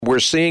We're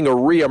seeing a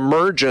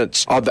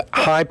reemergence of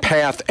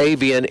high-path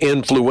avian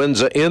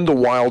influenza in the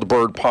wild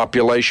bird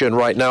population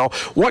right now.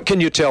 What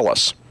can you tell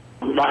us?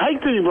 I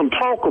hate to even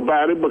talk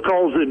about it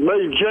because it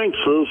may jinx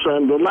us,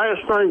 and the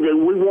last thing that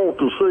we want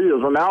to see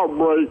is an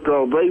outbreak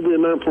of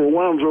avian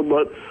influenza,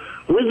 but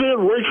we did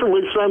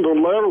recently send a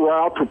letter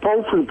out to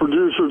poultry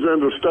producers in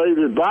the state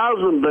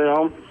advising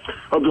them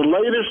of the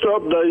latest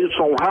updates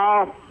on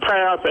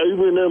high-path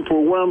avian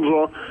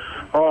influenza.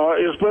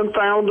 It's been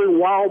found in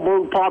wild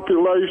bird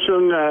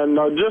population, and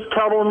just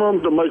telling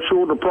them to make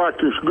sure to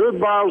practice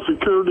good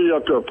biosecurity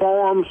at their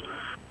farms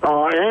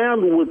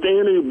and with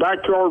any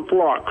backyard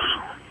flocks.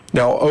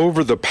 Now,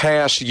 over the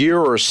past year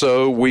or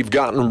so, we've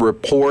gotten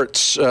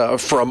reports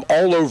from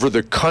all over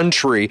the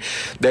country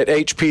that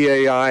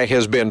HPAI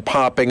has been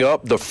popping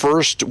up. The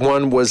first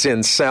one was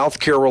in South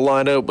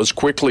Carolina. It was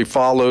quickly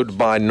followed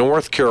by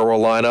North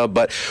Carolina,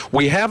 but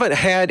we haven't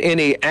had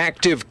any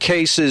active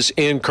cases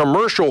in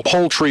commercial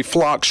poultry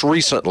flocks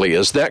recently.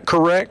 Is that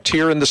correct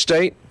here in the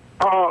state?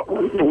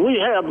 We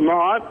have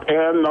not,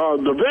 and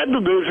the vet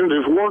division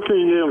is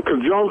working in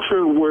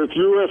conjunction with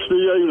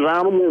USDA's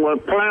Animal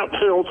and Plant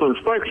Health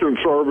Inspection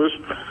Service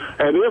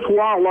and its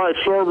Wildlife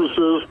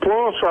Services,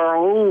 plus our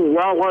own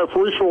Wildlife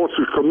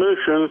Resources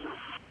Commission,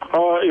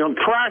 in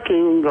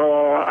tracking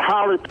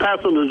highly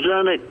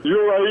pathogenic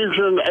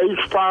Eurasian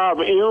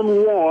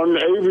H5N1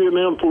 avian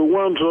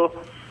influenza.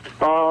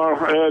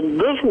 And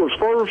this was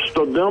first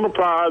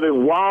identified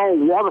in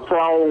wild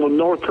waterfowl in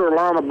North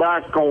Carolina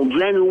back on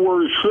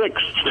January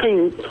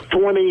 16th,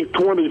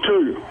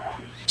 2022.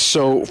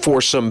 So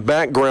for some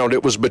background,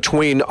 it was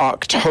between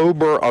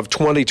October of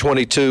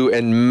 2022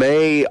 and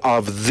May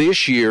of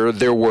this year,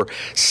 there were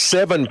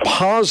 7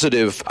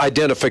 positive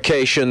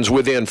identifications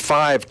within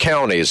 5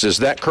 counties. Is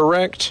that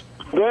correct?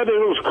 That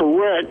is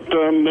correct.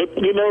 And,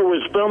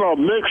 it's been a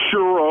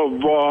mixture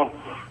of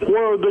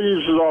where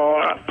these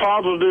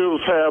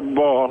positives have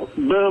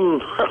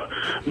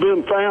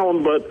been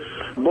found, but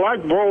black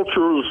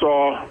vultures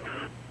are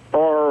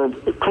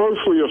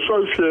closely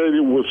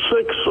associated with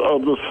 6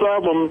 of the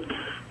 7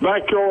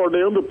 backyard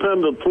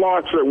independent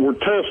flocks that were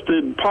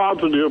tested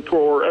positive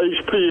for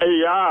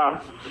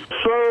HPAI.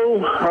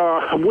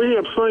 So we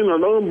have seen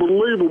an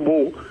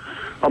unbelievable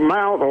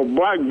amount of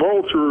black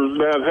vultures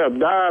that have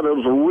died,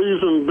 as a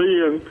reason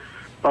being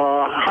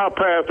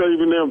high-path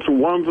avian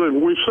influenza.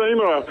 And we've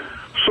seen a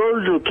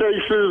surge of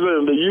cases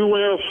in the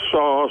U.S.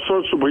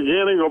 Since the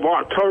beginning of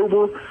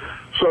October.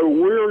 So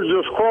we're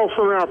just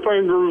crossing our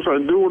fingers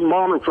and doing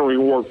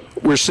monitoring work.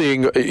 We're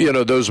seeing,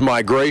 those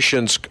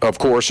migrations, of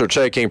course, are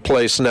taking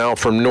place now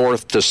from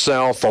north to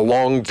south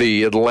along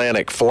the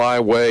Atlantic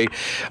flyway.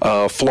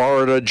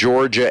 Florida,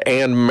 Georgia,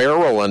 and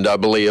Maryland, I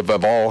believe,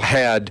 have all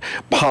had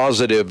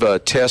positive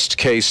test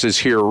cases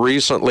here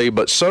recently.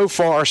 But so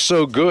far,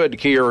 so good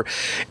here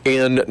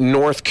in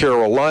North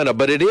Carolina.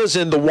 But it is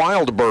in the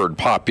wild bird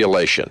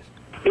population.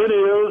 It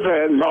is,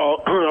 and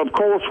of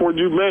course, when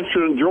you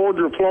mentioned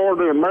Georgia,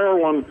 Florida, and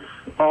Maryland,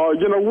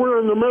 we're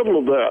in the middle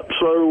of that.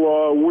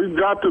 So we've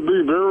got to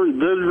be very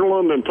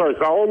vigilant and take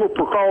all the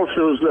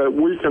precautions that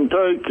we can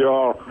take.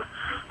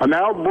 An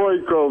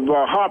outbreak of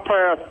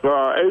high-path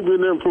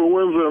avian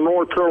influenza in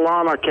North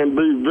Carolina can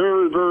be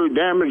very, very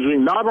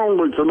damaging, not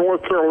only to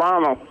North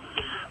Carolina,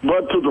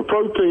 but to the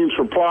protein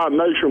supply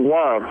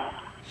nationwide.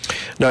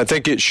 Now, I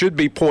think it should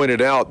be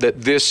pointed out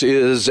that this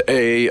is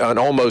an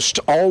almost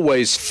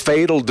always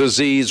fatal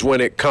disease when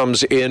it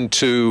comes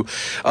into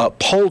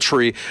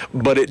poultry,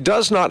 but it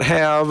does not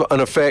have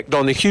an effect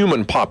on the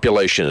human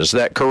population. Is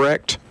that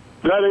correct?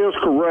 That is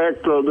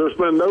correct. There's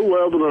been no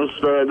evidence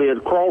that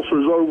it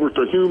crosses over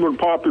to human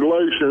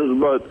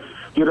populations, but,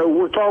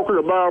 we're talking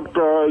about,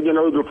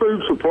 the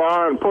food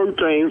supply and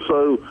protein,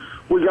 so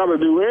we got to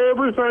do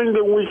everything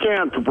that we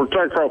can to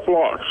protect our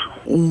flocks.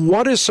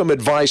 What is some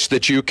advice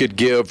that you could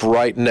give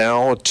right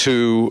now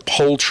to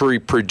poultry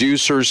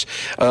producers,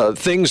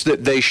 things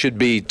that they should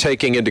be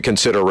taking into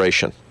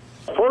consideration?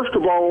 First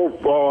of all,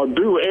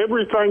 do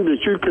everything that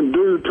you can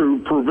do to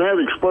prevent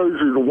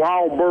exposure to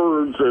wild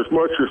birds as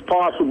much as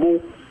possible.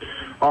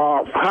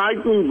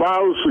 Heighten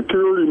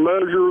biosecurity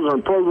measures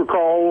and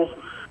protocols.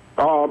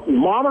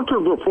 Monitor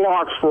the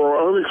flocks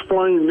for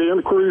unexplained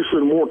increase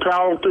in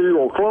mortality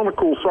or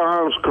clinical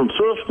signs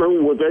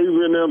consistent with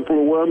avian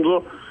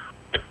influenza.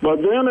 But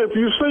then if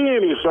you see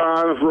any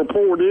signs,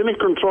 report any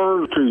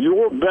concerns to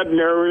your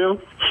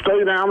veterinarian,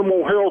 state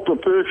animal health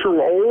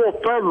official, or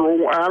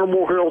federal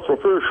animal health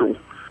official.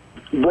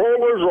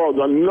 Broilers are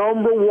the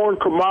 #1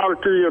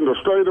 commodity in the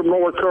state of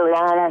North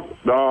Carolina.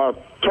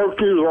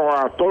 Turkeys are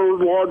our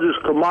 3rd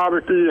largest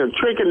commodity, and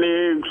chicken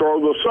eggs are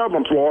the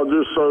 7th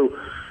largest. So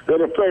it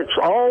affects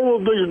all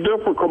of these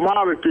different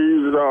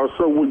commodities,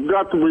 so we've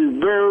got to be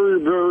very,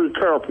 very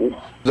careful.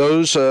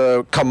 Those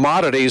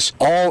commodities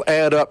all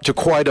add up to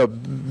quite a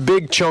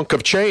big chunk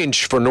of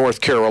change for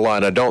North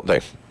Carolina, don't they?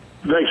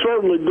 They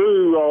certainly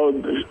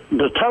do.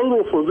 The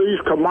total for these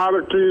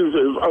commodities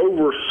is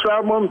over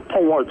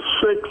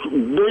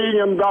 $7.6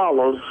 billion.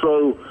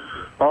 So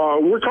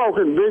We're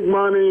talking big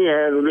money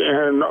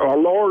and a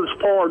large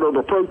part of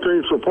the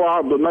protein supply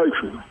of the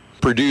nation.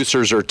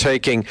 Producers are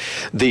taking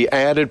the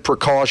added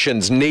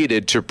precautions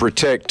needed to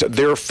protect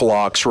their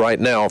flocks right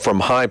now from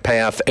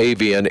high-path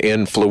avian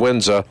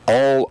influenza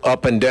all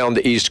up and down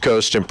the East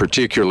Coast, and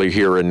particularly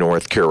here in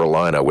North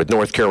Carolina. With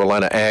North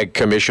Carolina Ag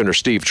Commissioner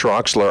Steve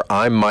Troxler,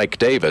 I'm Mike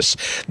Davis.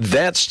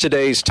 That's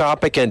today's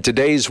topic and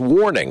today's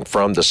warning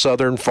from the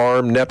Southern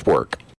Farm Network.